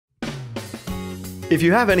If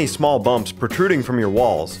you have any small bumps protruding from your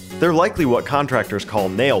walls, they're likely what contractors call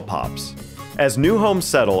nail pops. As new homes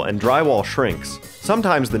settle and drywall shrinks,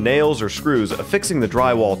 sometimes the nails or screws affixing the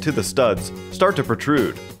drywall to the studs start to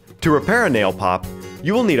protrude. To repair a nail pop,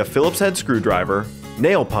 you will need a Phillips head screwdriver,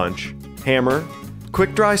 nail punch, hammer,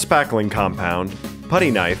 quick-dry spackling compound, putty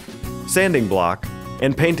knife, sanding block,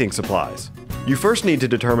 and painting supplies. You first need to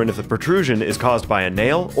determine if the protrusion is caused by a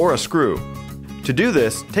nail or a screw. To do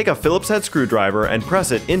this, take a Phillips head screwdriver and press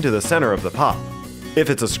it into the center of the pop. If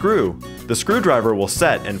it's a screw, the screwdriver will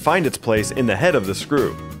set and find its place in the head of the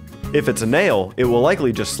screw. If it's a nail, it will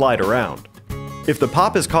likely just slide around. If the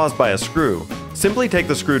pop is caused by a screw, simply take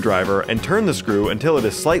the screwdriver and turn the screw until it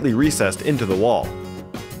is slightly recessed into the wall.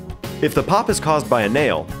 If the pop is caused by a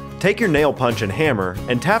nail, take your nail punch and hammer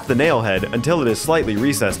and tap the nail head until it is slightly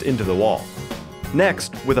recessed into the wall.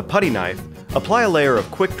 Next, with a putty knife, apply a layer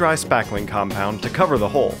of quick-dry spackling compound to cover the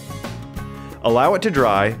hole. Allow it to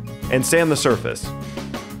dry and sand the surface.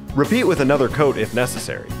 Repeat with another coat if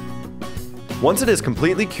necessary. Once it is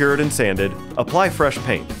completely cured and sanded, apply fresh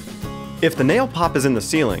paint. If the nail pop is in the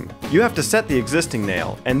ceiling, you have to set the existing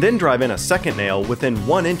nail and then drive in a second nail within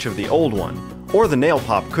 1 inch of the old one, or the nail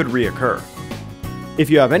pop could reoccur. If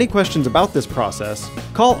you have any questions about this process,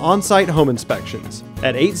 call On-Site Home Inspections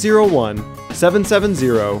at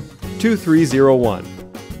 801-770-2301.